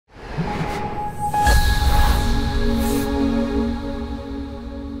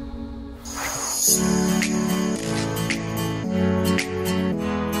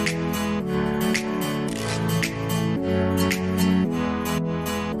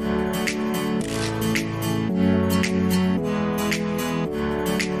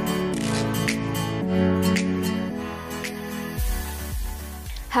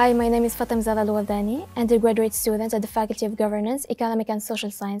Hi, my name is Fatima Oirdani, undergraduate student at the Faculty of Governance, Economic and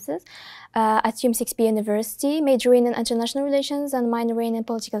Social Sciences at UM6B University, majoring in International Relations and minoring in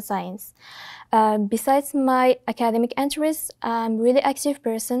Political Science. Besides my academic interests, I'm a really active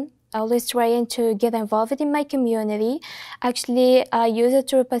person, always trying to get involved in my community. Actually, I use it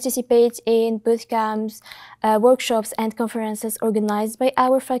to participate in boot camps, workshops and conferences organized by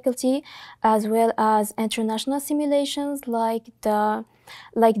our faculty, as well as international simulations like the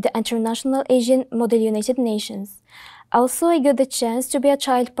International Asian Model United Nations. Also, I got the chance to be a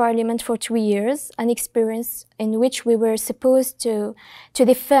child parliament for 2 years, an experience in which we were supposed to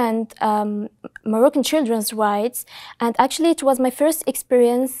defend Moroccan children's rights. And actually, it was my first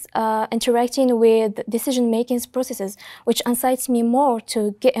experience interacting with decision-making processes, which incites me more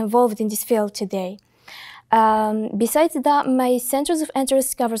to get involved in this field today. Besides that, my centers of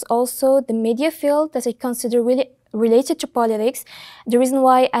interest covers also the media field that I consider really related to politics. The reason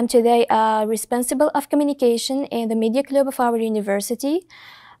why I'm today responsible of communication in the media club of our university.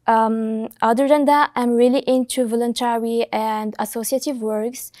 Other than that, I'm really into voluntary and associative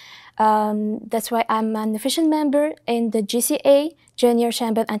works. That's why I'm an official member in the GCA, Junior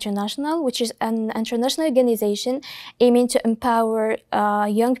Chamber International, which is an international organization aiming to empower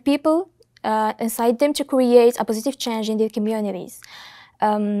young people, incite them to create a positive change in their communities.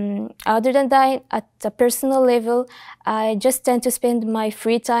 Other than that, at a personal level, I just tend to spend my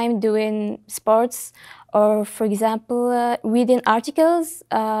free time doing sports or, for example, reading articles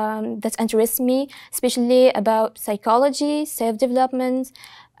that interest me, especially about psychology, self-development,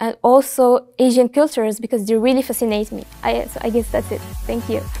 and also Asian cultures because they really fascinate me. So I guess that's it. Thank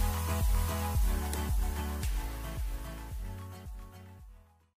you.